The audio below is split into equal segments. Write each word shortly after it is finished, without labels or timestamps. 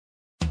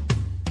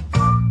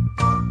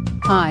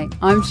Hi,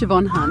 I'm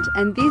Siobhan Hunt,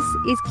 and this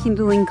is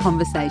Kindling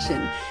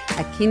Conversation,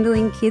 a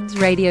Kindling Kids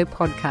radio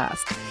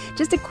podcast.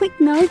 Just a quick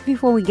note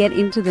before we get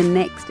into the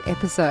next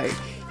episode.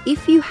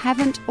 If you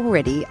haven't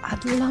already,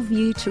 I'd love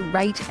you to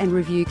rate and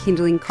review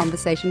Kindling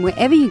Conversation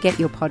wherever you get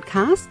your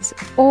podcasts,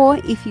 or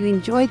if you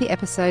enjoy the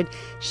episode,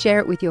 share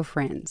it with your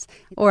friends.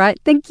 All right,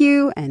 thank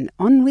you, and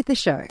on with the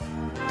show.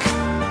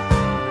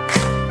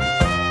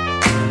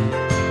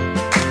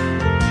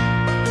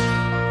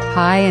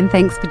 Hi, and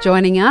thanks for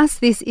joining us.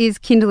 This is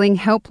Kindling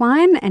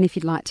Helpline, and if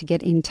you'd like to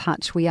get in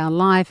touch, we are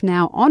live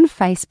now on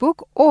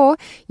Facebook, or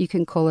you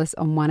can call us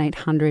on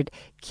 1800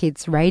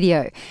 Kids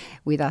Radio.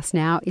 With us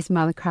now is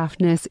Mothercraft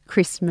nurse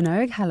Chris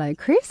Minogue. Hello,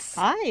 Chris.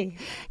 Hi.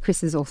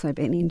 Chris has also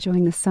been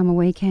enjoying the summer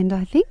weekend,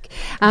 I think.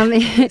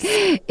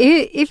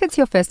 If it's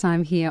your first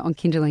time here on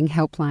Kindling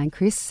Helpline,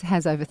 Chris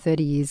has over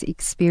 30 years'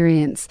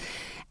 experience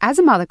as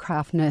a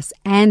Mothercraft nurse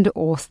and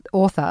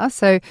author.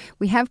 So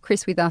we have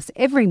Chris with us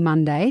every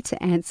Monday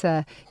to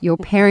answer your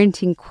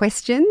parenting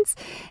questions,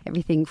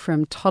 everything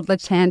from toddler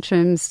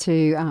tantrums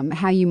to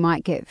how you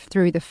might get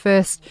through the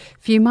first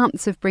few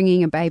months of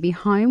bringing a baby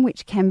home,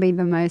 which can be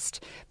the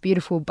most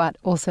beautiful but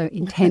also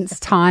intense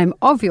time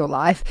of your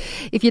life.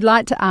 If you'd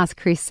like to ask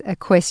Chris a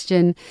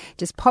question,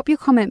 just pop your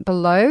comment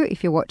below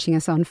if you're watching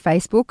us on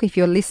Facebook. If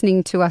you're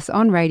listening to us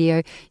on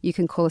radio, you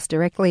can call us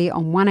directly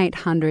on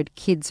 1800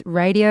 Kids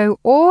Radio,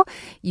 or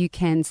you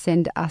can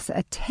send us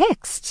a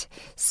text.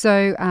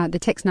 So the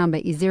text number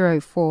is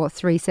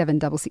 0437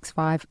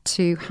 665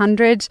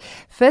 200.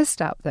 First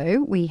up,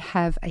 though, we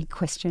have a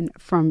question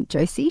from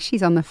Josie.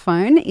 She's on the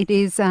phone. It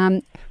is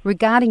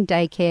regarding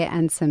daycare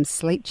and some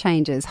sleep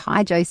changes.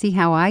 Hi, Josie.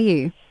 How are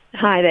you?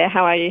 Hi there.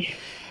 How are you?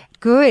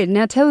 Good.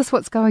 Now tell us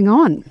what's going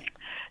on.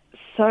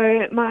 So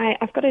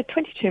I've got a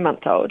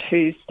 22-month-old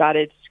who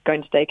started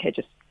going to daycare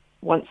just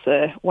once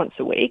a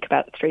week,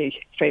 about three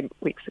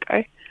weeks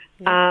ago.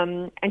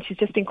 And she's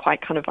just been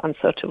quite kind of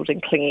unsettled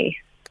and clingy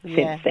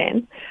since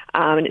then.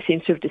 And it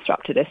seems to have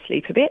disrupted her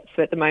sleep a bit.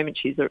 So at the moment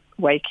she's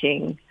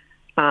waking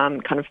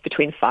kind of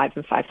between 5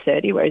 and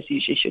 5:30, whereas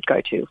usually she'd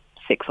go to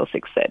 6 or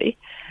 6:30.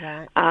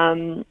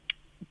 Right.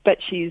 But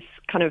she's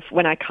kind of,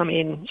 when I come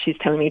in, she's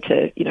telling me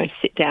to,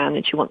 sit down,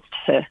 and she wants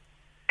to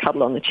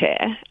cuddle on the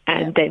chair.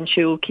 And then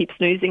she'll keep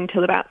snoozing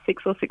till about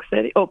 6 or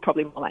 6:30, or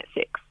probably more like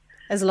 6.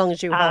 As long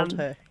as you hold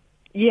her.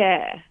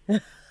 Yeah.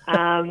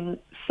 And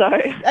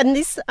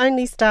this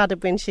only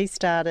started when she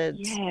started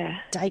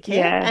daycare?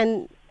 Yeah.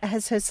 And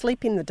has her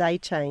sleep in the day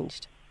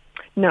changed?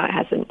 No, it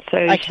hasn't.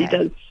 So she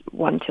does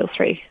 1 till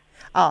 3.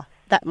 Oh,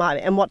 that might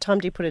be. And what time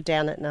do you put her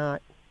down at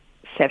night?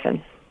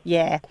 7.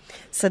 Yeah.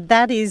 So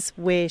that is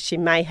where she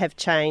may have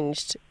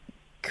changed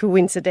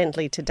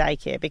coincidentally to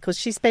daycare, because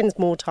she spends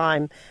more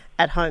time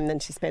at home than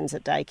she spends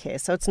at daycare.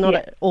 So it's not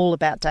all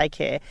about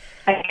daycare.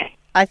 Okay.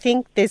 I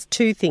think there's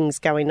two things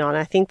going on.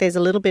 I think there's a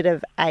little bit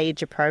of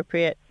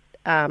age-appropriate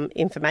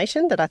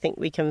information that I think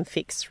we can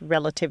fix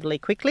relatively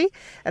quickly.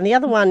 And the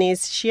other one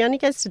is she only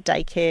goes to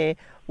daycare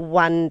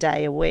 1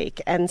 day a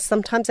week, and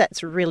sometimes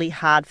that's really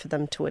hard for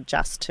them to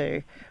adjust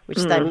to, which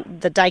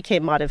the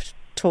daycare might have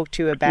talked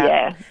to you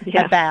about,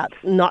 about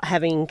not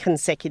having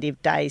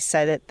consecutive days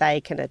so that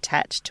they can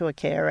attach to a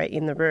carer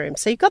in the room.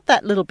 So you've got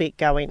that little bit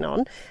going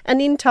on,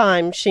 and in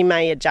time she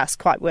may adjust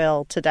quite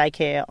well to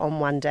daycare on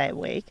 1 day a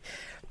week.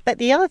 But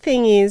the other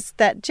thing is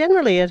that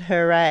generally at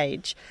her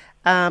age,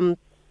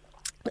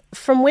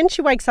 from when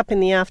she wakes up in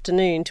the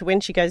afternoon to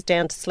when she goes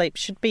down to sleep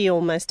should be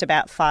almost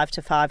about 5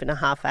 to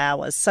 5.5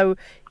 hours. So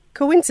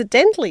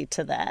coincidentally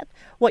to that,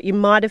 what you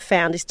might have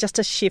found is just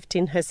a shift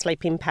in her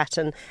sleeping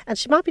pattern, and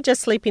she might be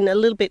just sleeping a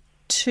little bit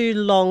too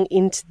long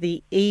into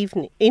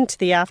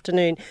the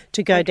afternoon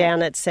to go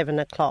down at 7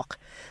 o'clock.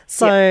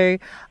 So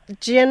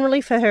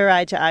generally for her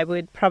age, I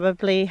would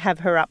probably have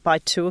her up by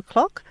 2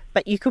 o'clock.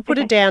 But you could put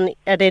her down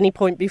at any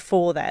point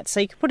before that. So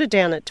you could put her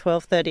down at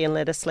 12:30 and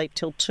let her sleep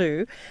till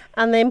 2,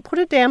 and then put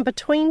her down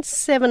between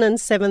 7 and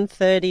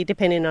 7:30,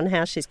 depending on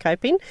how she's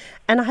coping.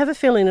 And I have a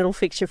feeling it'll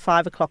fix your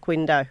 5 o'clock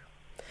window.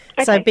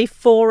 Okay. So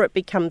before it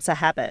becomes a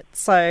habit.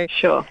 So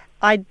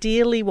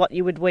ideally what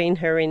you would wean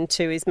her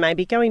into is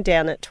maybe going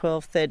down at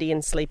 12:30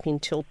 and sleeping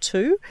till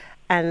 2,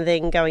 and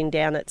then going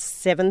down at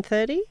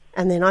 7:30.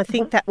 And then I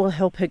think that will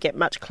help her get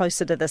much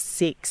closer to the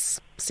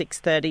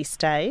 6:30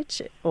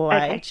 stage or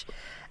age.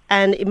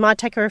 And it might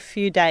take her a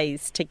few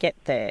days to get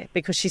there,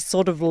 because she's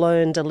sort of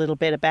learned a little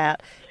bit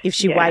about if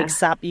she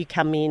wakes up, you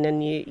come in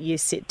and you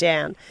sit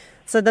down.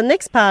 So the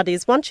next part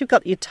is, once you've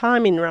got your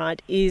timing right,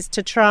 is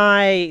to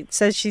try,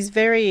 so she's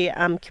very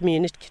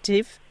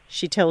communicative.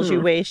 She tells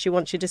you where she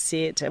wants you to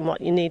sit and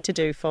what you need to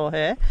do for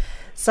her.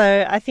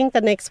 So I think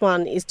the next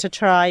one is to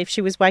try, if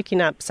she was waking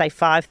up, say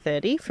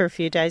 5:30 for a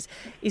few days,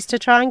 is to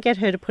try and get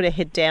her to put her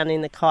head down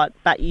in the cot,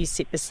 but you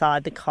sit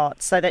beside the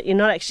cot, so that you're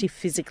not actually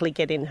physically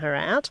getting her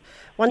out.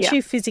 Once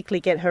you physically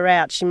get her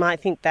out, she might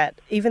think that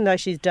even though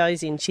she's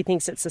dozing, she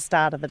thinks it's the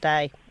start of the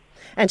day,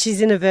 and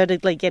she's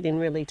inadvertently getting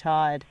really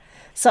tired.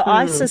 So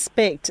I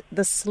suspect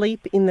the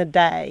sleep in the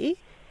day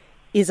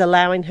is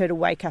allowing her to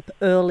wake up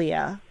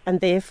earlier and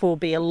therefore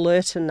be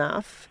alert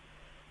enough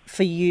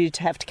for you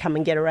to have to come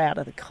and get her out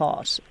of the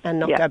cot and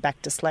not Yeah. go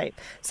back to sleep.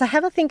 So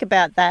have a think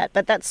about that,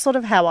 but that's sort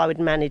of how I would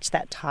manage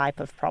that type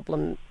of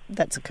problem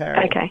that's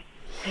occurring. Okay.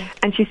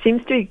 And she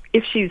seems to,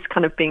 if she's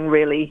kind of being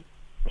really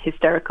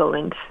hysterical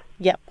and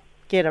Yep,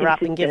 get her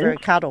up and give her a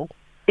cuddle.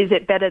 is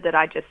it better that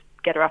I just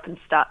get her up and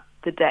start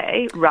the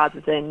day rather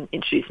than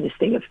introducing this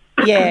thing of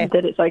Yeah.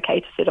 that it's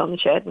okay to sit on the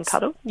chair and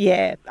cuddle?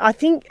 Yeah, I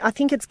think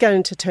it's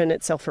going to turn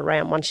itself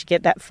around once you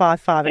get that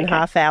five and a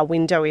half hour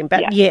window in.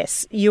 But Yeah.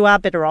 yes, you are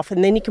better off.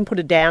 And then you can put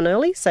her down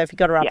early. So if you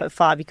got her up Yeah. at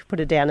 5, you could put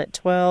her down at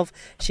 12.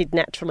 She'd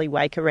naturally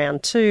wake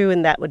around 2,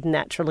 and that would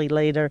naturally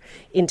lead her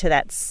into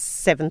that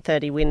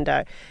 7:30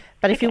 window.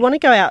 But if you want to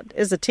go out,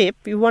 as a tip,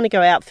 you want to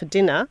go out for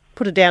dinner,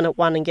 put her down at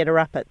 1 and get her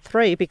up at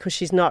 3 because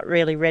she's not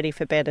really ready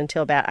for bed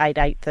until about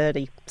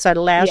 8:30. So it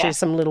allows Yeah. you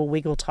some little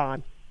wiggle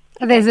time.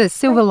 There's a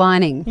silver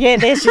lining. Yeah,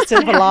 there's your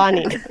silver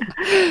lining.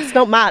 It's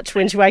not much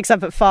when she wakes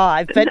up at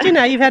 5, but,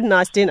 you've had a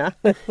nice dinner.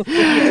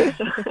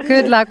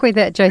 Good luck with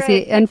that,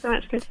 Josie. Great. And Thanks so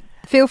much, Chris.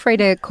 feel free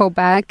to call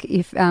back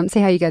if see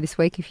how you go this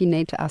week. If you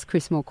need to ask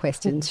Chris more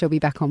questions, she'll be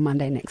back on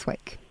Monday next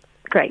week.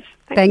 Great.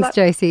 Thanks, a lot.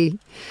 Josie.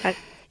 Bye.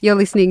 You're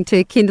listening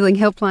to Kindling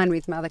Helpline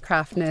with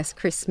Mothercraft nurse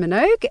Chris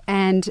Minogue,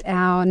 and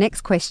our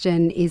next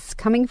question is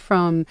coming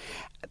from,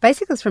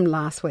 basically it's from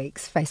last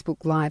week's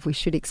Facebook Live. We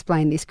should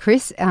explain this,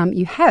 Chris.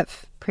 You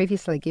have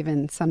previously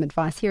given some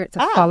advice here. It's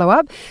a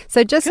follow-up.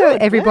 So just so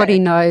Good, everybody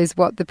yeah. knows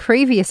what the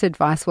previous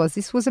advice was,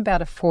 this was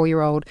about a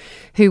 4-year-old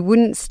who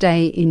wouldn't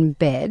stay in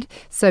bed.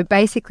 So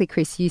basically,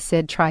 Chris, you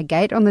said try a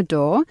gate on the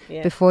door.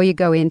 Yeah. Before you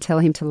go in, tell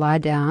him to lie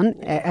down,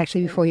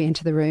 actually before you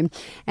enter the room.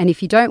 And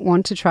if you don't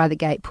want to try the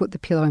gate, put the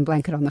pillow and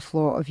blanket on the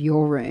floor of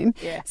your room.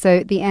 Yeah.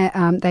 So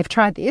they've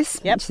tried this.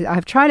 Yep.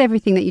 I've tried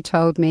everything that you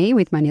told me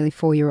with my nearly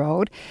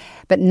 4-year-old,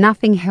 but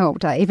nothing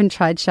helped. I even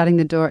tried shutting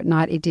the door at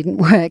night. It didn't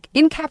work.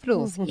 In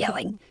capitals,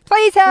 yelling,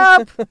 please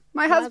help.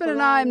 My husband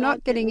and I am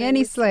not getting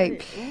any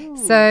sleep.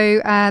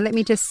 So let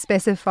me just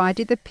specify.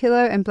 Did the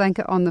pillow and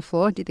blanket on the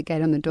floor, did the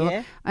gate on the door.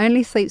 Yeah.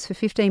 Only sleeps for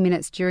 15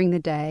 minutes during the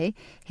day.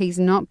 He's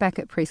not back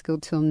at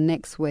preschool till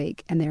next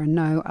week, and there are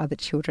no other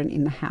children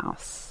in the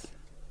house.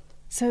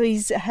 So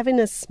he's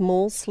having a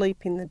small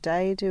sleep in the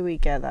day, do we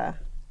gather?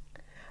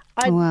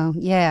 Well,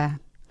 yeah.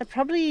 I'd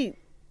probably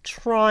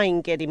try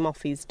and get him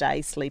off his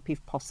day sleep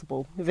if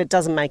possible, if it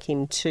doesn't make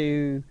him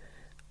too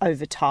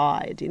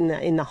overtired in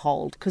the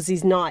hold, because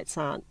his nights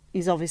aren't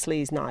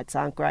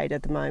great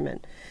at the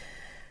moment.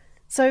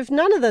 So if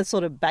none of the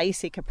sort of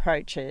basic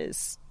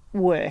approaches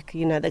work,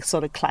 the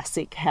sort of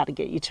classic how to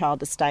get your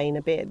child to stay in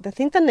a bed, I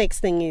think the next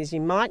thing is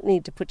you might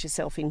need to put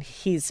yourself in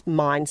his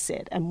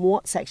mindset and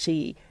what's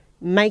actually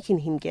making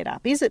him get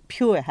up. Is it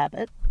pure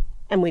habit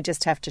and we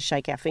just have to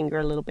shake our finger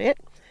a little bit?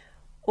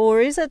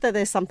 Or is it that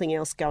there's something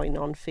else going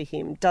on for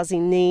him? Does he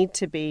need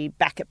to be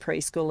back at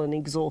preschool and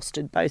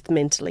exhausted both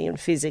mentally and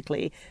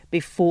physically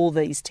before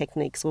these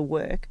techniques will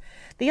work?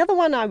 The other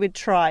one I would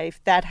try,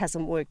 if that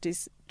hasn't worked,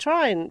 is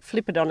try and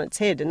flip it on its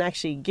head and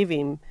actually give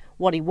him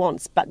what he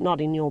wants, but not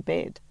in your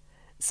bed.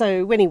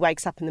 So when he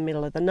wakes up in the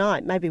middle of the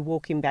night, maybe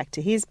walk him back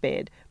to his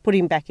bed, put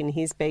him back in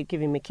his bed,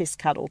 give him a kiss,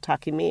 cuddle,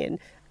 tuck him in,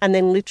 and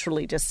then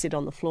literally just sit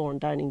on the floor and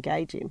don't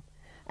engage him.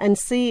 And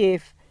see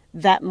if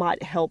that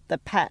might help the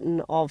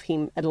pattern of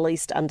him at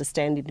least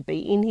understanding to be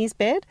in his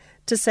bed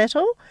to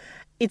settle.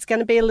 It's going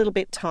to be a little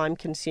bit time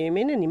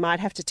consuming, and you might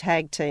have to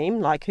tag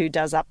team, like who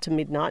does up to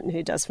midnight and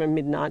who does from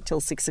midnight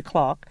till 6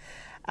 o'clock.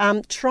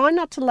 Try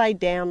not to lay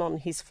down on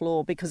his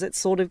floor, because it's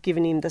sort of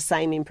giving him the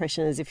same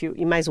impression as if you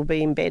may as well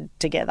be in bed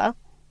together,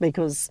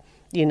 because,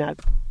 you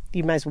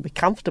may as well be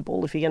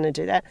comfortable if you're going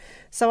to do that.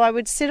 So I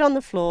would sit on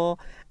the floor,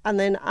 and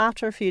then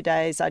after a few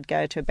days I'd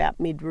go to about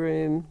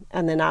mid-room,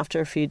 and then after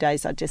a few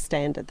days I'd just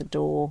stand at the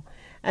door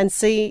and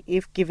see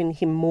if giving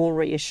him more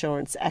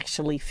reassurance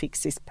actually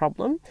fix this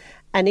problem.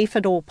 And if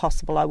at all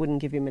possible, I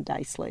wouldn't give him a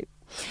day's sleep,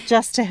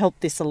 just to help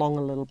this along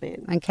a little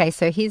bit. Okay,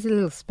 so here's a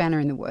little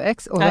spanner in the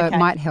works, although Okay. it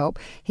might help.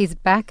 He's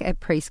back at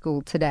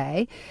preschool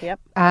today. Yep.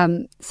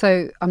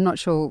 So I'm not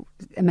sure,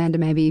 Amanda,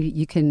 maybe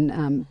you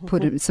can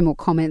put in some more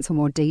comments or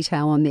more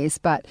detail on this.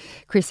 But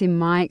Chris, in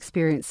my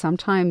experience,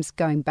 sometimes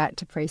going back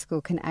to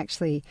preschool can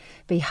actually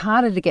be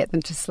harder to get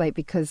them to sleep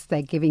because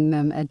they're giving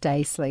them a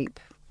day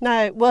sleep.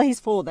 No, well, he's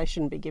 4. They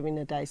shouldn't be giving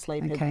a day's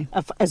sleep Okay.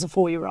 as a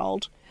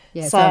 4-year-old.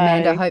 Yeah, so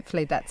Amanda,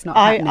 hopefully that's not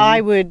happening.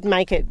 I would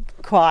make it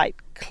quite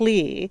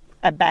clear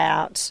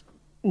about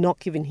not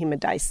giving him a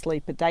day's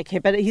sleep at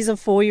daycare. But he's a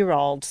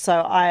 4-year-old,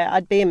 so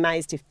I'd be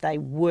amazed if they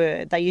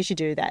were. They usually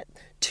do that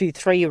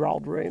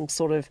 2-3-year-old room,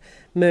 sort of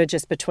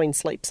merges between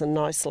sleeps and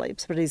no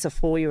sleeps. But he's a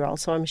 4-year-old,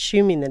 so I'm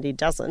assuming that he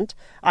doesn't.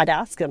 I'd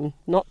ask him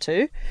not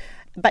to.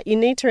 But you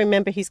need to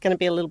remember he's going to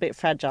be a little bit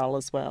fragile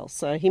as well.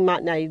 So he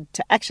might need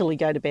to actually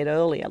go to bed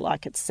earlier,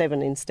 like at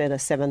 7 instead of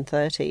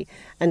 7:30,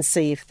 and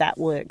see if that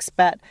works.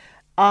 But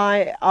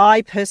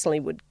I personally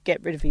would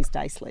get rid of his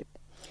day sleep.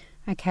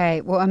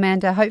 Okay, well,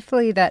 Amanda,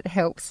 hopefully that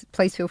helps.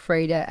 Please feel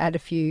free to add a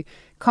few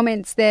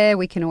comments there.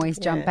 We can always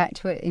jump back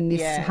to it in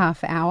this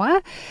half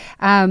hour.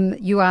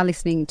 You are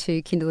listening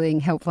to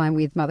Kinderling Helpline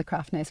with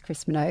Mothercraft nurse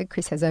Chris Minogue.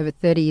 Chris has over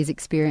 30 years'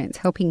 experience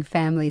helping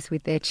families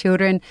with their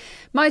children.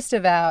 Most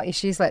of our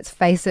issues, let's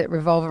face it,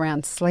 revolve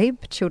around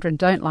sleep. Children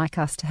don't like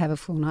us to have a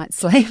full night's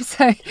sleep.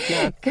 So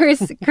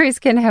Chris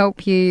can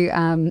help you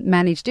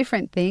manage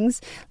different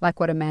things, like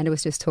what Amanda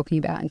was just talking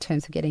about in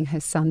terms of getting her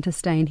son to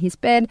stay in his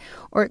bed,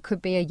 or it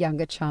could be a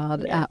younger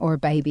child or a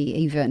baby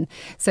even.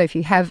 So if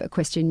you have a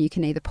question, you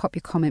can either pop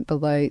your comment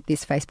below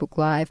this Facebook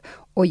Live,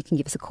 or you can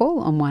give us a call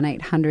on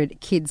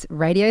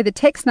 1-800-KIDS-RADIO. The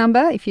text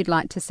number, if you'd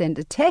like to send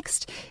a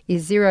text,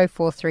 is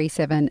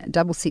 0437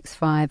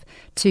 665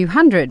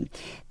 200.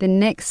 The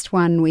next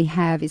one we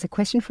have is a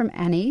question from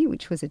Annie,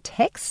 which was a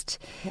text.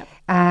 Yep.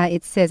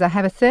 It says, I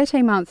have a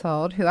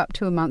 13-month-old who up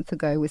to a month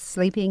ago was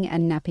sleeping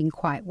and napping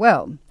quite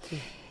well.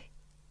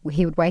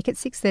 He would wake at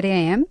 6:30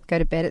 a.m, go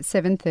to bed at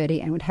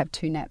 7:30 and would have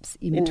 2 naps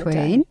in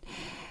between.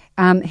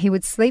 He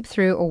would sleep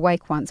through or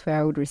wake once where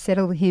I would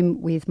resettle him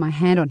with my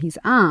hand on his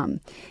arm.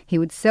 He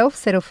would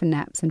self-settle for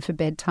naps, and for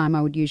bedtime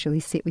I would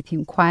usually sit with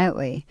him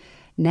quietly.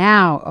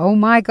 Now, oh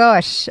my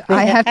gosh,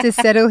 I have to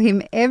settle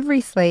him every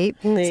sleep,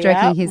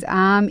 stroking his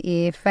arm,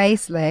 ear,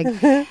 face, leg.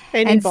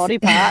 Any body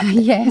part.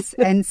 Yes,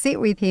 and sit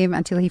with him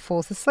until he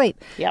falls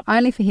asleep,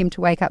 only for him to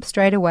wake up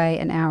straight away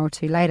an hour or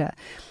two later.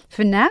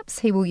 For naps,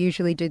 he will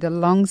usually do the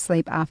long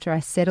sleep after I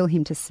settle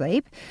him to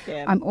sleep.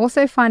 Yeah. I'm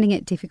also finding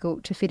it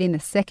difficult to fit in the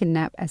second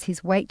nap as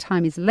his wake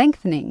time is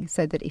lengthening,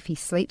 so that if he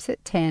sleeps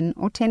at 10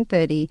 or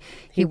 10:30,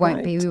 he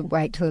won't be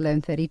awake till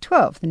 11:30,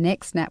 12. The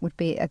next nap would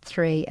be at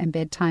 3 and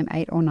bedtime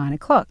 8 or 9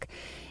 o'clock.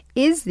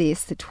 Is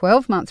this the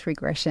 12-month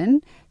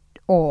regression,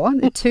 or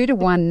the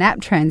 2-to-1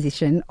 nap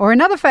transition, or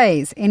another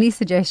phase? Any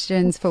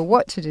suggestions for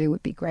what to do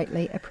would be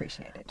greatly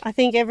appreciated. I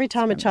think every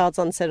time a child's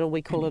unsettled,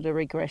 we call it a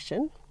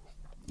regression.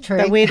 True.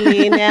 But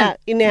weirdly,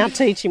 in our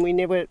teaching, we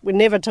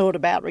never taught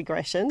about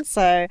regression.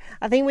 So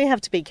I think we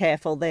have to be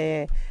careful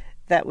there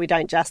that we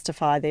don't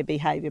justify their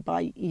behaviour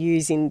by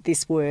using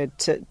this word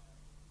to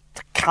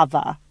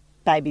cover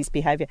baby's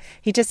behaviour.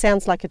 He just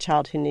sounds like a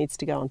child who needs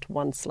to go on to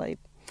one sleep.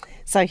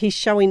 So he's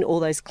showing all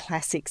those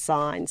classic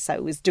signs. So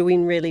it was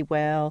doing really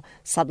well,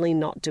 suddenly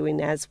not doing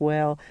as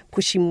well,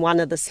 pushing one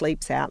of the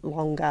sleeps out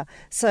longer.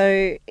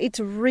 So it's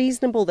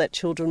reasonable that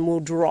children will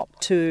drop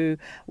to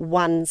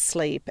one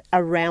sleep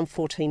around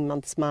 14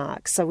 months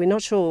mark. So we're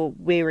not sure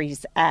where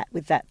he's at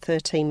with that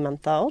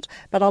 13-month-old,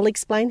 but I'll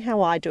explain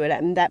how I do it,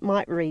 and that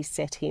might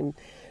reset him.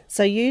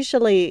 So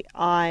usually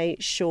I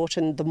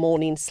shorten the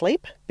morning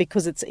sleep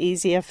because it's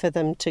easier for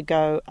them to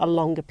go a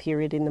longer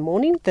period in the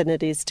morning than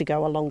it is to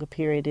go a longer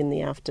period in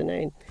the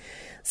afternoon.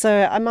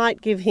 So I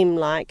might give him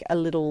like a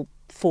little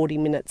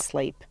 40-minute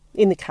sleep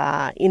in the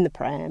car, in the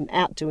pram,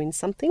 out doing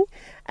something,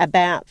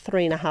 about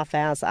 3.5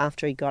 hours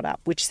after he got up,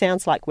 which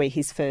sounds like where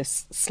his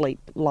first sleep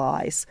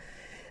lies.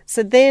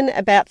 So then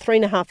about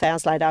 3.5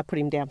 hours later, I put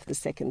him down for the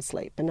second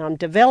sleep, and I'm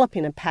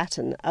developing a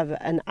pattern of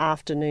an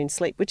afternoon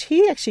sleep, which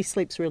he actually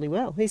sleeps really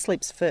well. He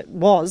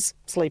was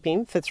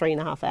sleeping for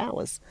 3.5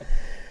 hours.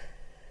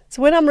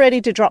 So when I'm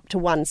ready to drop to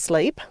one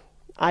sleep,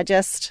 I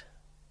just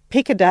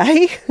pick a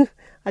day.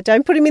 I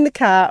don't put him in the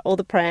car or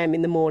the pram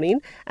in the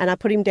morning, and I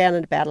put him down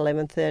at about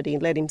 11:30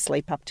 and let him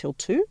sleep up till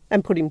 2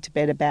 and put him to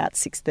bed about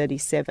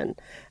 6:37.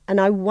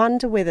 And I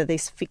wonder whether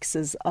this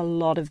fixes a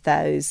lot of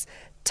those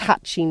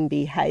touching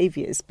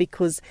behaviours,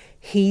 because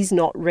he's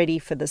not ready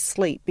for the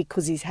sleep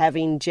because he's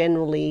having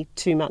generally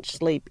too much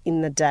sleep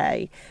in the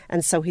day,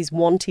 and so he's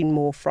wanting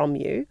more from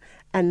you,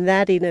 and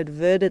that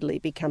inadvertently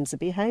becomes a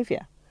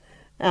behaviour.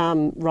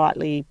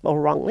 Rightly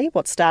or wrongly,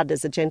 what started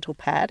as a gentle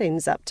pat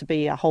ends up to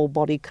be a whole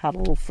body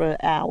cuddle for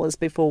hours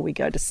before we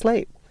go to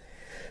sleep.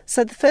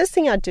 So the first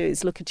thing I do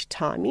is look at your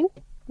timing,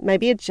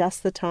 maybe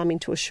adjust the timing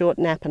to a short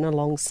nap and a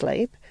long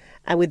sleep,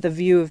 and with the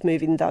view of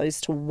moving those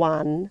to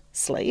one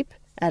sleep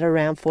at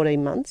around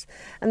 14 months.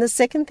 And the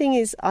second thing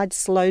is I'd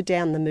slow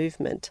down the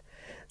movement.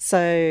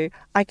 So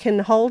I can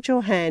hold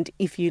your hand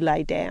if you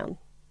lay down.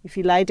 If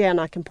you lay down,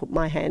 I can put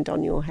my hand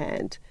on your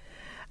hand.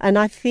 And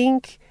I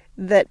think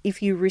that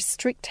if you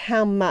restrict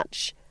how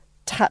much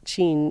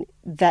touching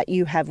that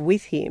you have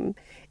with him,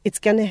 it's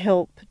going to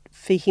help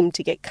for him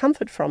to get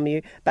comfort from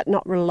you, but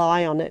not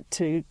rely on it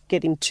to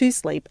get him to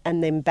sleep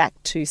and then back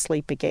to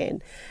sleep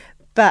again.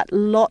 But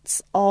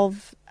lots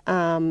of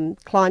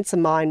clients of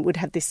mine would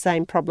have this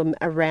same problem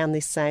around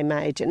this same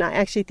age. And I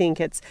actually think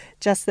it's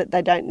just that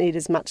they don't need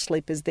as much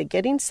sleep as they're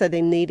getting, so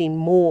they're needing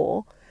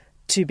more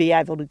to be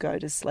able to go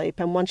to sleep.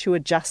 And once you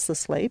adjust the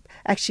sleep,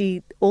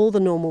 actually all the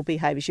normal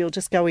behaviours, you'll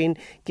just go in,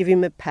 give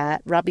him a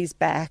pat, rub his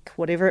back,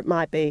 whatever it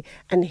might be,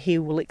 and he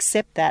will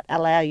accept that,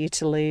 allow you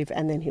to leave,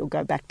 and then he'll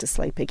go back to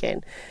sleep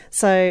again.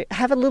 So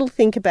have a little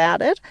think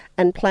about it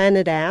and plan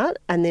it out,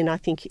 and then I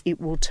think it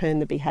will turn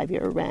the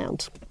behaviour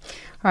around.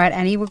 All right,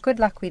 Annie, well, good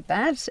luck with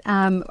that.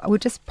 We'll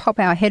just pop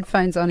our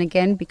headphones on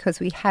again because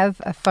we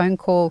have a phone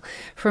call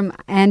from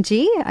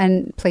Angie,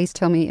 and please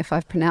tell me if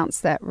I've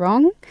pronounced that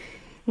wrong.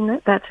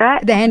 No, that's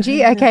right.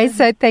 Angie, okay,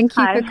 so thank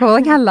you for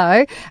calling.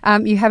 Hello.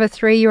 You have a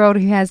 3-year-old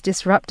who has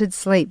disrupted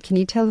sleep. Can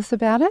you tell us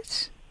about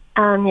it?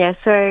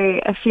 So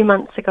a few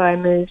months ago I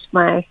moved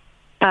my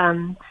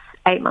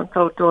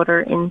 8-month-old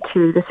daughter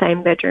into the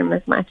same bedroom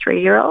as my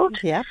 3-year-old.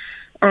 Yeah.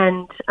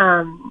 And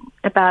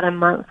about a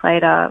month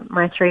later,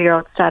 my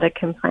 3-year-old started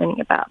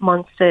complaining about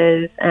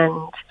monsters,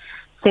 and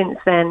since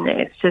then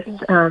it's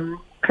just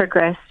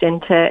progressed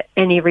into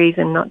any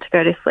reason not to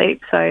go to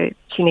sleep. So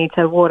she needs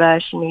her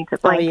water, she needs a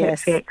blanket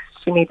fixed,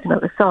 she needs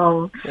another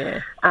song. Yeah.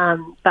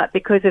 But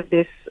because of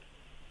this,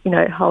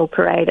 whole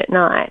parade at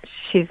night,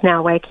 she's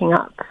now waking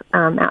up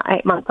our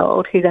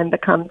 8-month-old, who then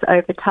becomes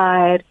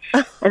overtired,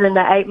 and then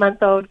the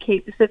 8-month-old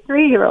keeps the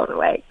 3-year-old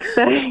awake.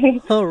 So,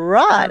 all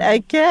right,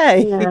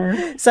 okay.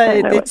 Yeah, so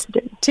it's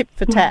tip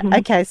for tat.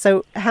 Okay,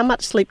 so how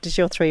much sleep does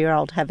your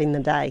 3-year-old have in the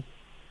day?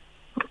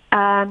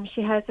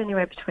 She has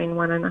anywhere between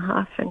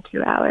 1.5 and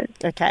 2 hours.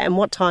 Okay, and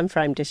what time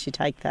frame does she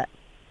take that?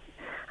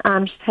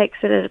 She takes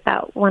it at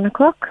about 1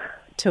 o'clock.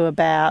 To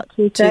about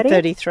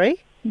 2:33?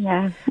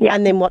 Yeah.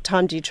 And then what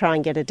time do you try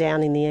and get her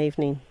down in the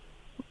evening?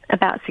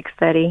 About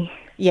 6:30.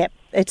 Yep,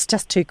 it's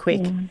just too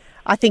quick. Yeah.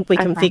 I think we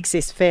can fix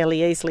this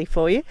fairly easily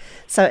for you.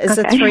 So as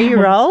a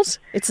 3-year-old,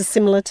 it's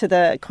similar to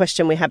the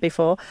question we had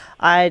before.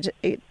 I'd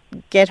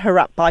get her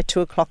up by 2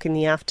 o'clock in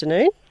the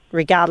afternoon,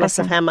 regardless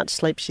of how much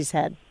sleep she's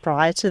had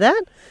prior to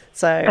that.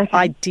 So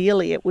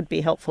ideally it would be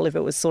helpful if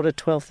it was sort of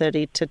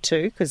 12:30 to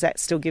 2, because that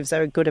still gives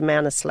her a good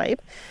amount of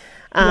sleep.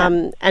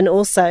 And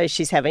also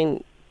she's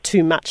having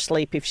too much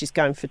sleep if she's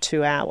going for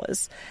 2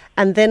 hours.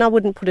 And then I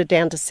wouldn't put her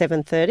down to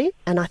 7:30.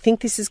 And I think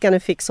this is going to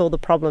fix all the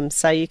problems.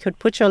 So you could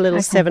put your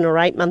little 7 or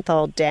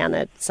 8-month-old down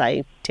at,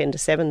 say, 10 to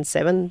 7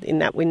 in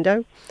that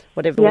window,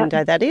 whatever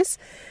window that is.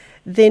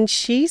 Then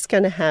she's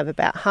going to have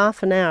about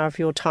half an hour of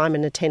your time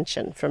and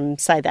attention from,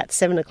 say, that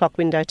 7 o'clock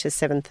window to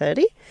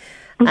 7:30.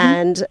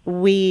 And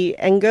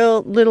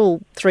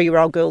little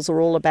 3-year-old girls are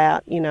all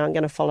about, I'm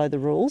going to follow the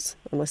rules,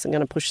 unless I'm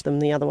going to push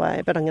them the other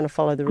way, but I'm going to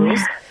follow the rules.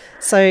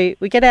 So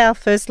we get our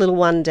first little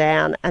one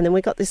down, and then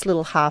we've got this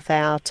little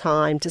half-hour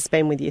time to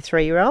spend with your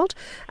 3-year-old,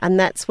 and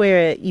that's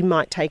where you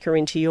might take her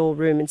into your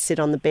room and sit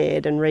on the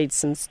bed and read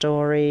some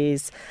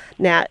stories.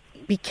 Now,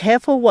 be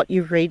careful what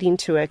you read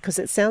into her, because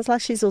it sounds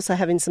like she's also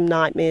having some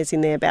nightmares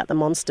in there about the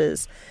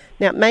monsters.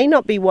 Now, it may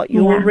not be what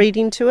you're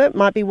reading to it. It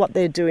might be what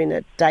they're doing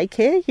at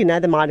daycare.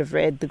 They might have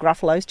read The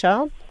Gruffalo's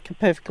Child,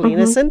 perfectly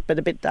innocent, but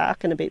a bit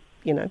dark and a bit,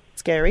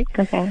 scary.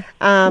 Okay.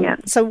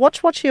 So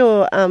watch what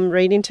you're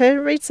reading to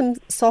her. Read some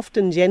soft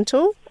and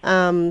gentle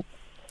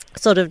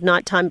sort of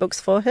nighttime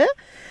books for her.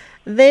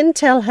 Then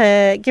tell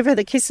her, give her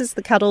the kisses,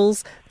 the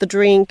cuddles, the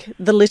drink,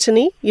 the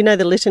litany.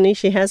 The litany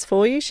she has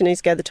for you. She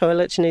needs to go to the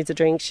toilet, she needs a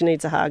drink, she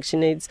needs a hug, she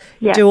needs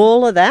do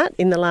all of that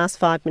in the last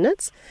 5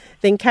 minutes.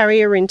 Then carry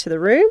her into the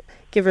room,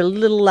 give her a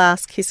little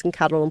last kiss and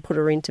cuddle and put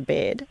her into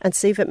bed and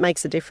see if it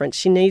makes a difference.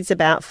 She needs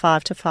about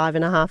 5 to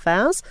 5.5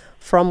 hours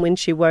from when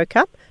she woke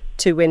up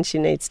to when she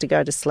needs to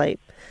go to sleep.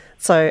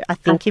 So I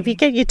think if you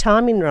get your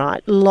timing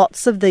right,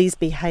 lots of these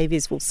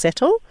behaviours will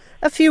settle.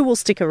 A few will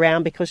stick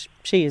around because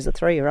she is a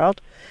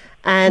 3-year-old.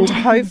 And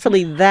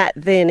hopefully that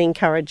then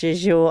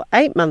encourages your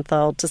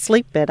 8-month-old to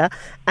sleep better,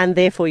 and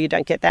therefore you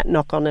don't get that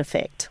knock-on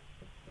effect.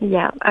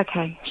 Yeah,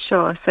 okay,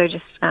 sure. So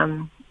just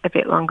a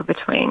bit longer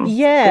between the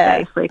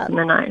day sleep and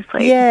the night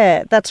sleep.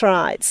 Yeah, that's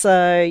right.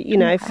 So,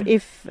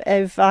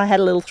 if I had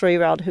a little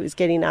 3-year-old who was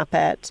getting up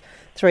at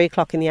 3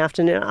 o'clock in the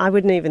afternoon, I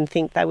wouldn't even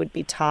think they would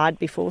be tired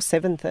before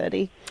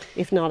 7:30,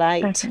 if not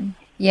 8. Okay.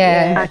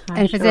 Yeah,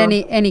 and if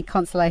there's any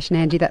consolation,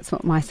 Angie, that's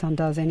what my son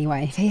does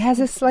anyway. If he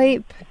has a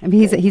sleep,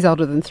 he's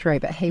older than 3,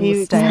 but he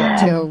will stay up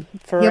till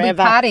forever. He'll be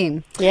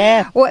partying.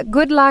 Yeah. Well,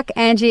 good luck,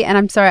 Angie. And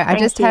I'm sorry, I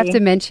just have to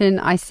mention,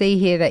 I see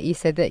here that you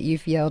said that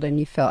you've yelled and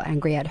you felt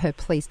angry at her.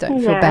 Please don't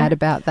feel bad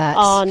about that.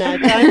 Oh no,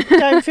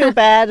 don't feel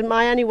bad.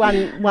 My only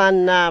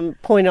one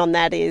point on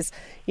that is,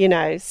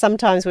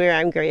 sometimes we're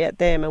angry at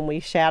them and we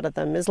shout at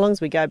them. As long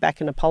as we go back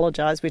and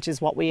apologise, which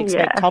is what we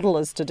expect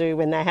toddlers to do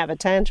when they have a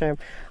tantrum,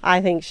 I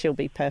think she'll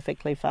be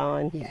perfectly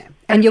fine. Yeah,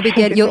 and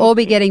you'll all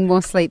be getting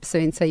more sleep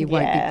soon, so you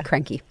won't be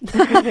cranky.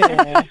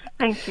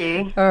 Thank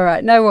you. All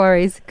right, no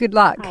worries. Good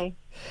luck. Bye.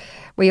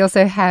 We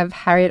also have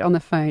Harriet on the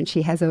phone.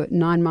 She has a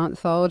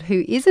 9-month-old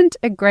who isn't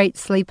a great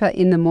sleeper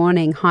in the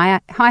morning. Hi,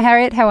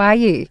 Harriet. How are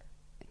you?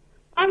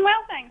 I'm well,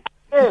 thanks.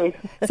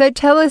 So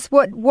tell us,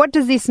 what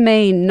does this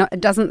mean,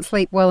 doesn't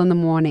sleep well in the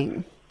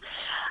morning?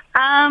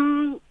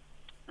 So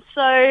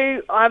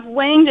I've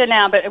weaned her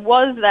now, but it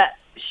was that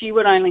she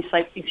would only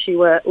sleep if she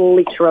were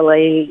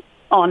literally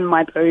on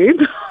my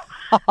boob.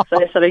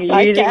 So sort of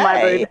using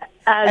my boob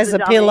as a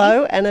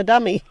pillow and a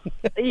dummy.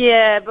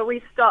 Yeah, but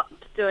we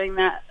stopped doing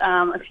that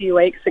a few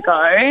weeks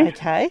ago.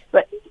 Okay.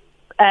 But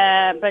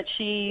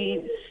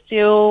she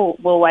still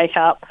will wake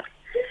up,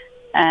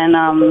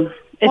 and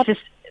it's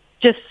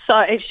just so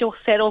if she'll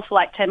settle for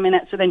like 10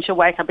 minutes and then she'll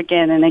wake up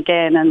again and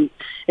again, and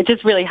it's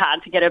just really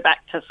hard to get her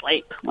back to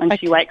sleep when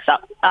she wakes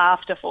up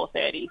after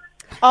 4:30.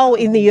 Oh,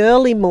 in the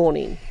early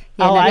morning.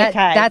 Yeah,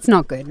 okay. That's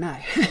not good, no.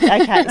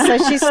 Okay, so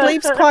she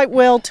sleeps quite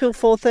well till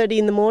 4:30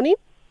 in the morning?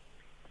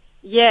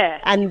 Yeah.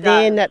 And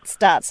then it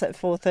starts at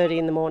 4:30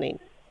 in the morning?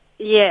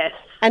 Yes.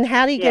 And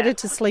how do you get her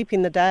to sleep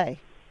in the day?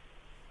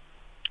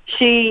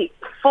 She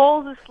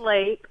falls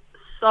asleep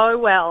so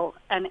well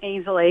and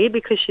easily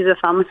because she's a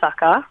thumb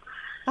sucker.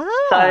 Ah.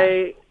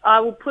 So I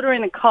will put her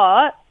in a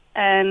cot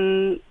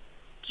and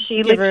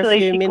she Give her a literally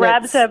few minutes.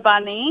 grabs her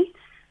bunny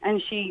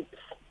and she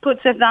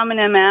puts her thumb in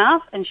her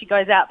mouth and she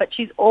goes out. But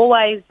she's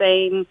always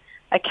been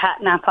a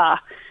cat napper.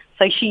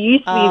 So she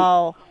used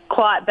to be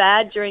quite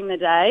bad during the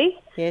day.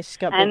 Yeah, she's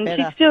got a bit And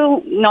better. she's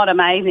still not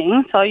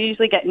amazing. So I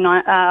usually get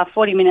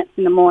 40 minutes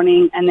in the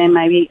morning and then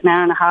maybe an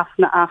hour and a half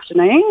in the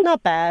afternoon.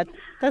 Not bad.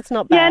 That's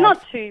not bad. Yeah,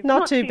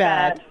 not too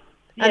bad. bad.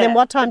 And then Yeah,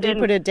 what time but do you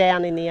then- put her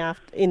down in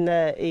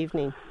the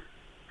evening?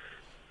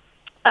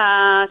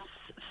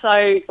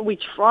 So we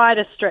try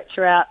to stretch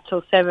her out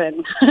till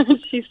 7.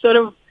 She's sort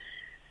of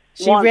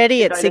She wants ready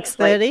to at go to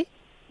 6:30?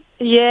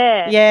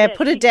 Yeah. Yeah,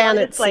 put her she down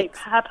goes at to sleep 6.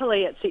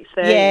 happily at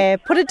 6:30. Yeah,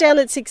 put it down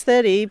at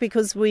 6:30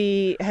 because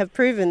we have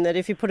proven that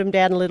if you put them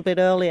down a little bit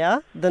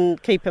earlier than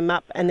keep them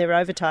up and they're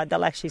overtired,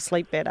 they'll actually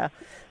sleep better.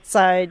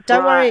 So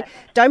don't worry,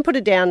 don't put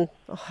it down,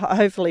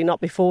 hopefully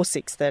not before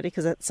 6:30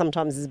 because that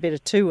sometimes is a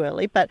bit too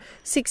early, but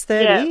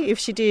 6:30, if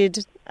she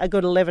did a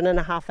good 11 and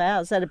a half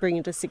hours, that'd bring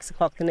her to 6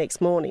 o'clock the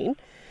next morning.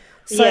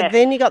 So Yes.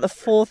 then you got the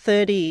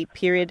 4:30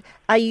 period.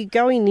 Are you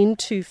going in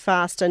too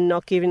fast and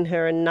not giving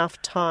her enough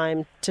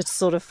time to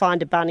sort of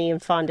find a bunny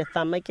and find a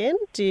thumb again?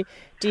 Do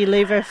you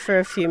leave her for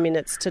a few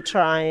minutes to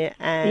try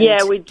and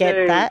we get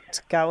do.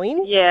 that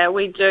going? Yeah,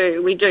 we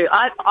do.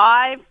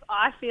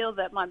 I feel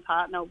that my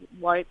partner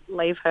won't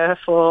leave her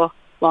for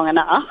long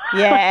enough.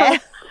 Yeah.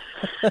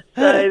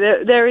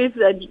 So there is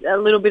a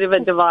little bit of a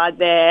divide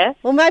there.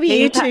 Well, maybe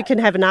you two can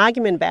have an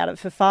argument about it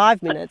for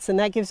 5 minutes and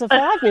that gives her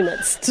 5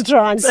 minutes to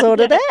try and sort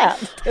it out.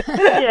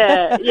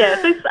 Yeah.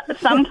 So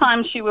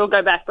sometimes she will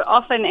go back, but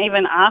often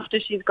even after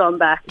she's gone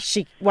back,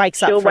 She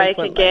wakes up she'll wake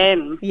frequently.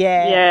 again.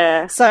 Yeah.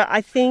 Yeah. So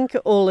I think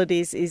all it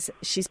is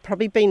she's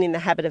probably been in the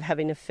habit of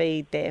having a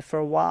feed there for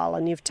a while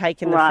and you've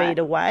taken the Right. feed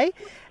away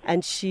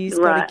and she's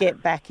got Right. to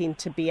get back in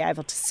to be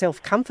able to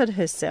self-comfort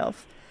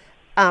herself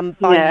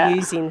by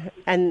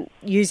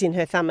using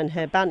her thumb and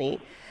her bunny.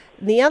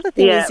 The other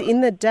thing is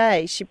in the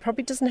day she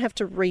probably doesn't have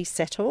to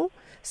resettle,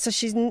 so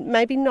she's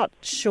maybe not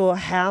sure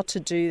how to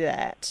do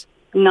that.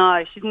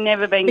 No, she's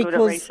never been good at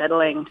Because-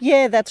 resettling.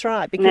 Yeah, that's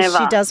right, because she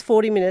Never. does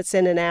 40 minutes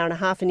and an hour and a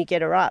half and you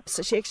get her up.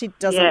 So she actually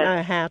doesn't Yeah.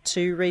 know how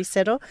to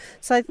resettle.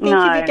 So I think if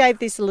No. you gave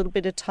this a little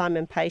bit of time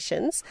and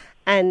patience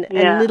and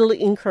Yeah. little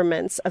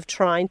increments of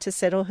trying to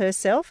settle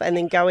herself and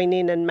then going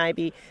in and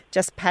maybe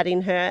just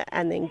patting her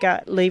and then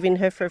leaving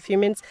her for a few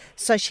minutes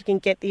so she can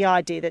get the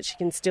idea that she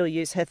can still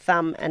use her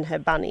thumb and her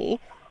bunny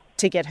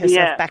to get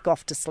herself back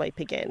off to sleep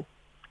again.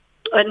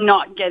 And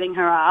not getting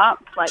her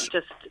up, like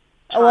just...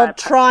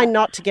 Try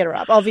not to get her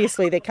up.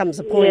 Obviously, there comes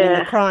a point in the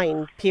Yeah.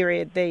 crying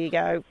period. There you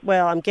go.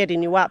 Well, I'm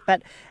getting you up.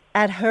 But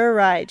at her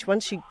age,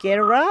 once you get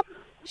her up,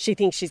 she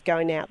thinks she's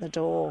going out the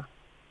door.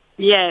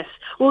 Yes.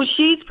 Well,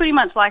 she's pretty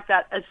much like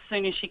that as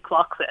soon as she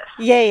clocks it.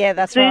 Yeah,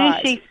 that's As soon right.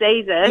 as she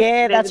sees it,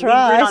 Yeah, there's that's a big grin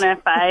right. on her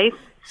face.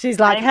 She's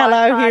like, And if I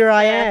hello, tried here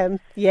I to- am.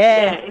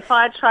 Yeah, Yeah. if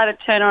I try to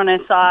turn her on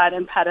her side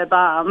and pat her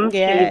bum,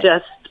 Yeah. she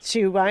just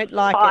She won't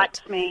like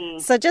bites it. me.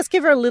 So just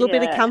give her a little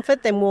bit of Yeah.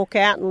 comfort, then walk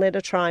out and let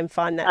her try and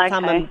find that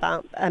thumb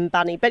Okay. and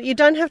bunny. But you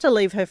don't have to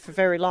leave her for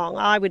very long.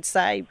 I would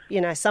say,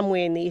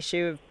 somewhere in the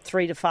issue of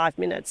 3 to 5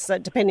 minutes, so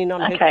depending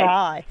on her Okay.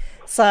 cry.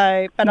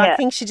 So, but I Yeah.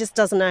 think she just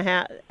doesn't know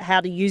how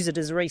to use it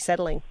as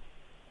resettling.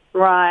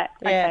 Right.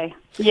 Yeah. Okay.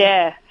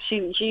 Yeah. She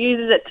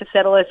uses it to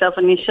settle herself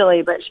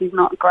initially, but she's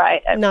not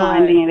great at No.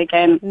 finding it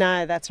again.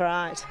 No, that's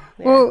right.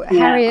 Yeah. Well, Yeah.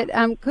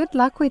 Harriet, good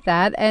luck with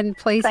that, and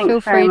please Thanks feel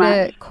very free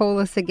to much. call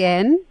us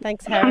again.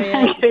 Thanks, Harriet.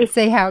 Thank you.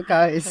 See how it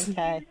goes.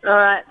 Okay. All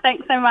right.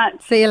 Thanks so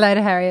much. See you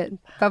later, Harriet.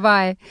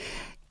 Bye-bye.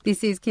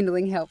 This is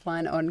Kindling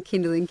Helpline on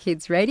Kindling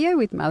Kids Radio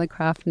with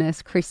Mothercraft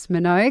nurse Chris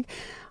Minogue.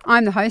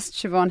 I'm the host,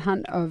 Siobhan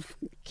Hunt, of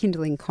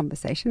Kindling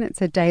Conversation.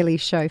 It's a daily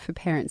show for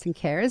parents and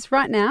carers.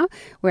 Right now,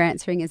 we're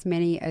answering as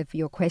many of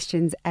your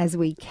questions as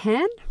we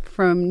can,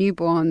 from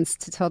newborns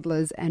to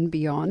toddlers and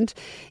beyond.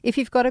 If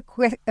you've got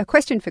a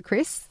question for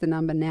Chris, the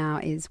number now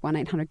is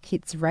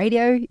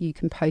 1-800-KIDS-RADIO. You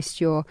can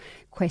post your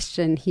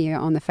question here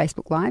on the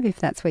Facebook Live if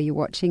that's where you're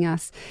watching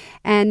us.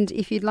 And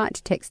if you'd like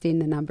to text in,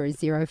 the number is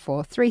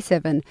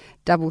 0437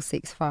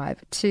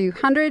 665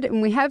 200.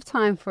 And we have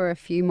time for a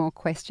few more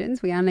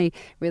questions. We only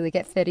really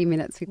get 30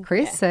 minutes with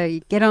Chris, so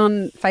you get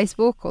on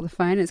Facebook or the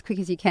phone as quick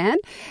as you can.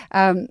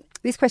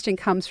 This question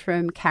comes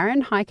from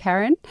Karen. Hi,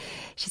 Karen.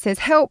 She says,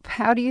 help,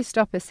 how do you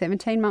stop a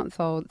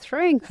 17-month-old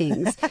throwing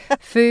things,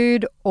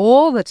 food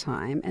all the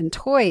time and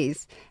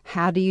toys?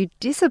 How do you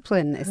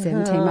discipline a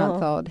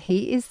 17-month-old?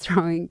 He is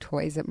throwing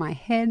toys at my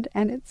head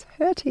and it's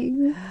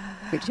hurting,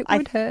 which it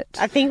would hurt.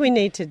 I think we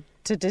need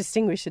to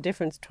distinguish the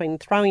difference between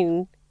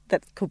throwing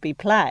that could be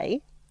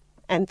play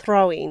and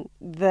throwing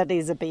that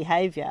is a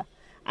behaviour.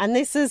 And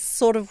this is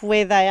sort of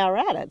where they are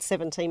at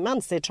 17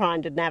 months. They're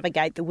trying to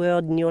navigate the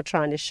world and you're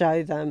trying to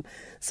show them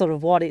sort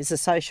of what is a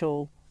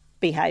social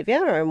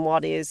behaviour and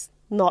what is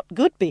not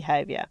good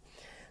behaviour.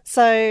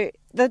 So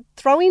the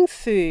throwing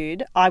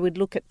food, I would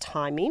look at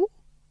timing.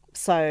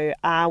 So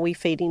are we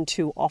feeding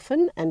too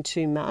often and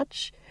too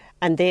much?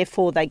 and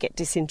therefore they get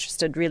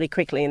disinterested really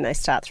quickly and they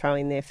start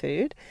throwing their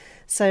food.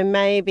 So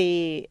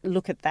maybe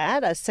look at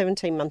that. A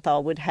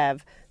 17-month-old would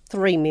have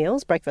 3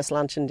 meals, breakfast,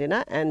 lunch and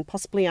dinner, and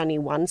possibly only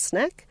 1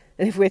 snack.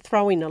 And if we're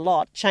throwing a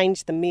lot,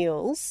 change the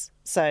meals.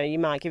 So you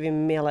might give him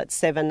a meal at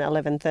 7,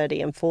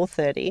 11:30 and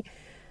 4:30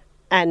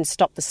 and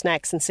stop the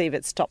snacks and see if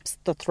it stops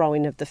the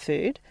throwing of the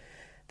food.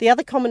 The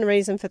other common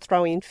reason for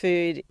throwing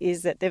food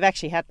is that they've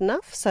actually had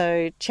enough,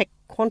 so check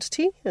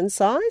quantity and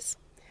size.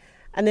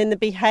 And then the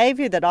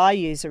behaviour that I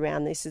use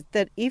around this is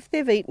that if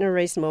they've eaten a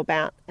reasonable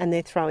amount and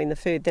they're throwing the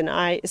food, then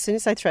as soon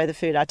as they throw the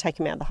food, I take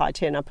them out of the high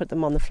chair and I put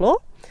them on the floor.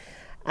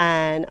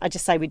 And I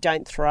just say we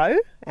don't throw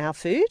our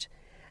food.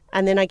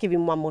 And then I give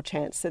him one more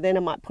chance. So then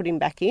I might put him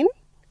back in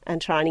and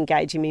try and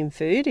engage him in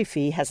food if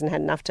he hasn't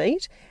had enough to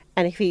eat.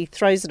 And if he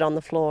throws it on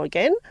the floor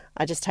again,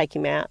 I just take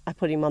him out, I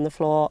put him on the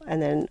floor,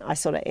 and then I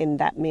sort of end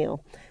that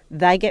meal.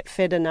 They get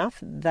fed enough,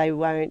 they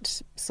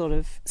won't sort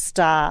of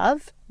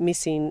starve,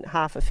 missing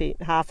half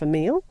a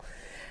meal.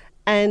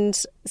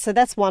 And so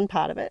that's one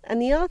part of it.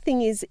 And the other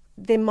thing is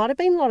there might have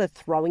been a lot of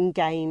throwing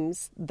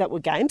games that were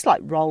games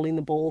like rolling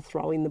the ball,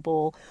 throwing the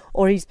ball,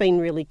 or he's been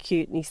really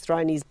cute and he's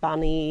thrown his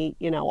bunny,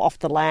 off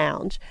the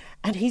lounge,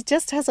 and he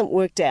just hasn't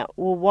worked out,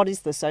 well, what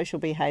is the social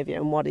behaviour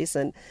and what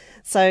isn't.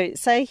 So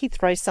say he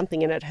throws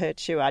something and it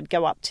hurts you, I'd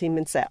go up to him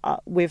and say,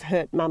 we've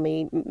hurt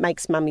mummy,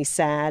 makes mummy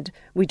sad,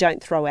 we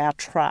don't throw our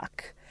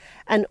truck.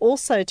 And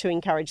also to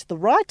encourage the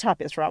right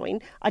type of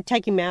throwing, I'd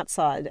take him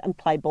outside and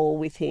play ball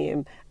with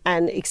him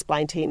and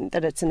explain to him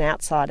that it's an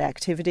outside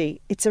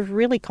activity. It's a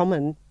really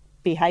common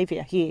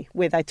behaviour here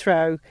where they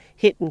throw,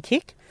 hit and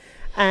kick,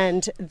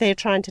 and they're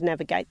trying to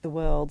navigate the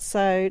world.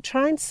 So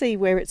try and see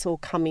where it's all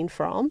coming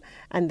from,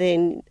 and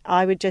then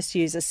I would just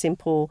use a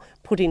simple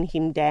putting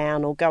him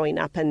down or going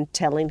up and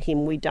telling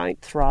him we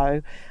don't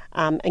throw,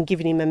 and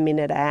giving him a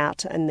minute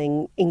out and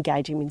then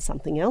engage him in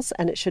something else,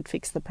 and it should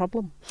fix the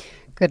problem.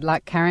 Good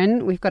luck,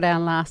 Karen. We've got our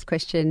last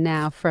question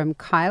now from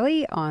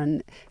Kylie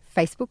on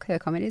Facebook. Her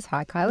comment is,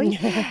 hi,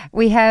 Kylie.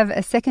 We have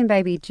a second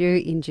baby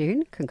due in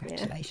June.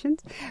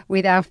 Congratulations. Yeah.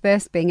 With our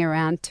first being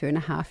around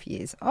 2.5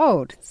 years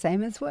old,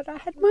 same as what I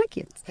had my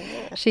kids.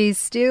 Yeah. She's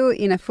still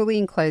in a fully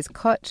enclosed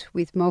cot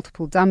with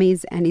multiple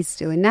dummies and is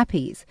still in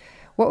nappies.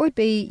 What would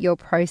be your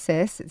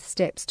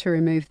steps to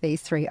remove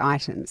these 3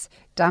 items?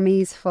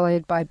 Dummies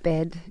followed by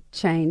bed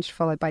change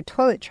followed by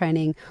toilet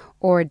training,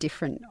 or a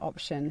different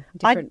option,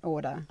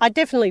 order? I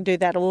definitely do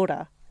that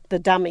order. The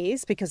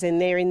dummies, because then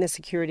they're in the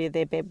security of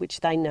their bed,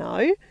 which they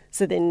know.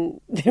 So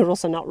then they're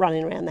also not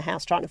running around the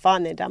house trying to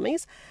find their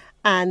dummies.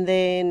 And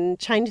then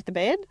change the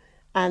bed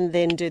and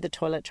then do the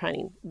toilet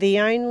training. The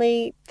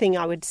only thing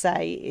I would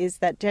say is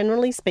that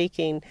generally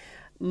speaking,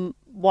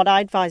 what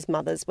I advise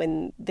mothers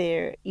when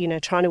they're,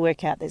 trying to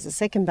work out there's a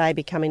second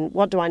baby coming,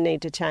 what do I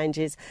need to change,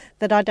 is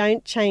that I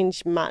don't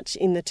change much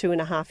in the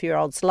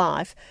 2.5-year-old's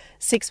life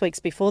 6 weeks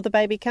before the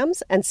baby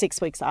comes and 6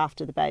 weeks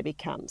after the baby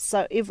comes.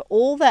 So if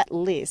all that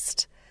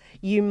list,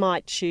 you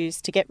might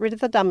choose to get rid of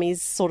the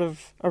dummies sort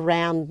of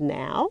around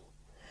now.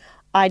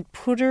 I'd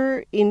put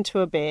her into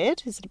a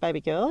bed. Is it a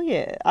baby girl?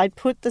 Yeah. I'd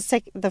put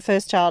the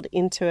first child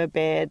into a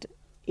bed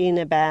in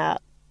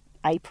about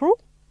April,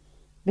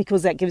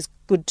 because that gives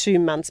good 2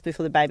 months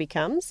before the baby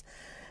comes.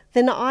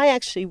 Then I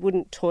actually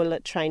wouldn't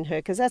toilet train her,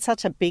 because that's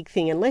such a big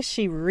thing. Unless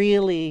she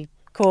really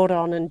caught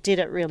on and did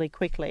it really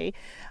quickly,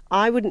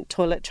 I wouldn't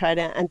toilet train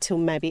her until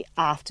maybe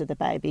after the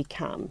baby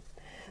come.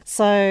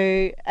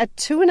 So at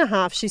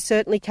 2.5, she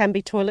certainly can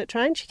be toilet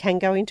trained. She can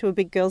go into a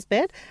big girl's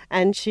bed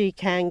and she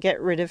can get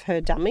rid of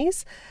her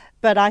dummies.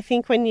 But I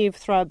think when you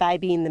throw a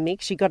baby in the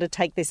mix, you've got to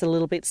take this a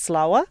little bit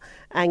slower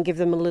and give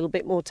them a little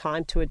bit more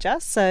time to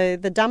adjust. So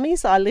the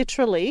dummies, I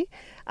literally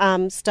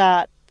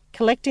start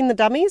collecting the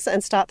dummies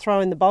and start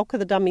throwing the bulk of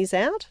the dummies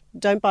out.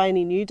 Don't buy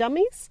any new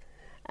dummies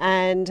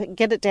and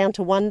get it down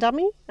to 1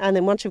 dummy. And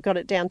then once you've got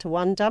it down to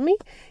 1 dummy,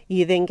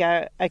 you then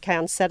go, okay,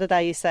 on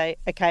Saturday, you say,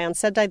 okay, on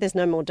Saturday there's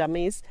no more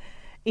dummies.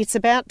 It's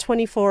about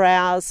 24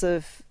 hours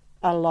of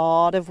a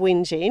lot of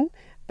whinging,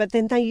 but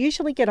then they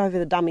usually get over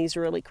the dummies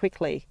really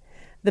quickly.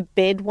 The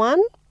bed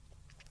one,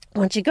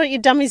 once you've got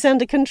your dummies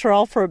under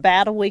control for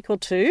about a week or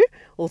 2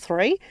 or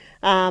 3,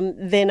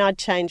 then I'd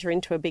change her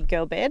into a big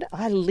girl bed.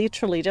 I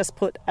literally just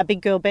put a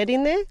big girl bed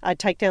in there. I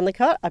take down the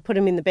cot, I put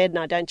them in the bed, and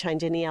I don't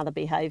change any other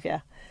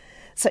behaviour.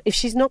 So if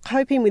she's not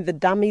coping with the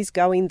dummies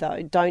going,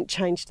 though, don't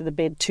change to the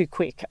bed too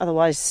quick.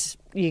 Otherwise,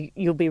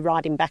 you'll be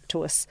riding back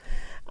to us.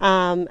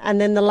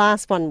 And then the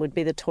last one would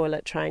be the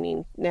toilet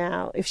training.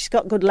 Now, if she's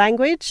got good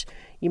language,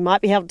 you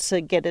might be able to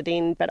get it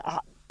in, but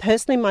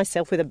personally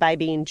myself, with a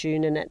baby in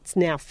June and it's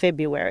now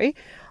February,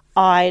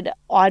 I'd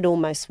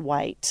almost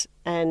wait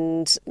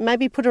and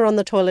maybe put her on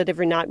the toilet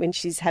every night when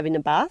she's having a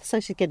bath, so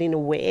she's getting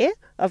aware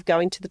of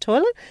going to the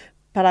toilet.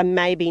 But I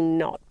maybe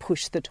not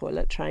push the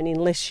toilet training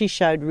unless she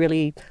showed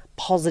really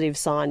positive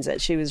signs that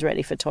she was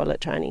ready for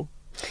toilet training.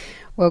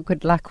 Well,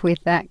 good luck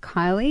with that,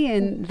 Kylie.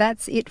 And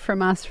that's it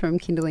from us from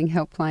Kindling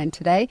Helpline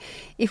today.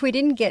 If we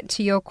didn't get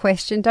to your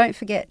question, don't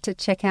forget to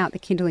check out the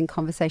Kindling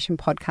Conversation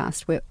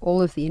podcast, where all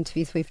of the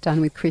interviews we've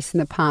done with Chris in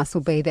the past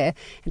will be there.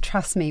 And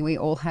trust me, we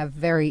all have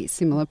very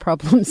similar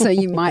problems, so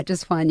you might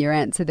just find your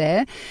answer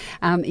there.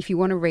 If you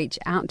want to reach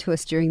out to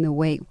us during the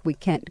week,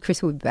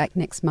 Chris will be back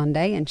next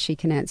Monday and she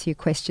can answer your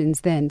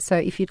questions then. So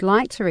if you'd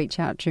like to reach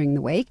out during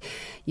the week,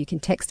 you can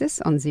text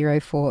us on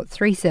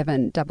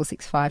 0437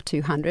 665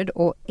 200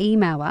 or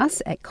email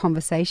us at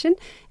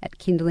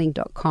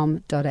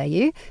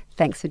conversation@kindling.com.au.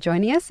 Thanks for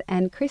joining us.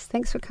 And Chris,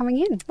 thanks for coming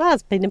in. Well,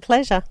 it's been a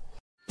pleasure.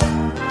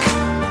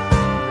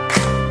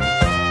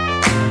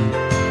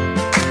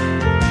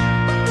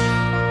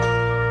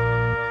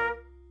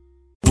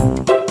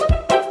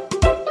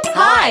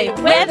 Hi,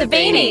 we're the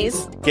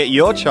Beanies. Get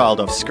your child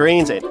off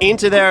screens and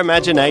into their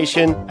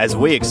imagination as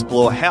we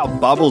explore how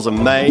bubbles are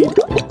made,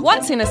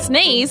 What's in a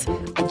sneeze?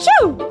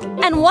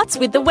 Achoo! And what's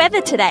with the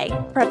weather today?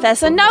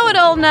 Professor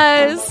Know-It-All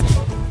knows.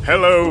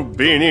 Hello,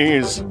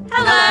 Beanies!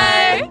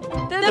 Hello!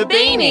 The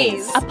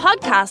Beanies, a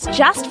podcast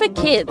just for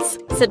kids.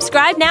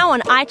 Subscribe now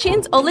on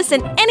iTunes or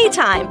listen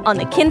anytime on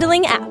the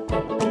Kindling app.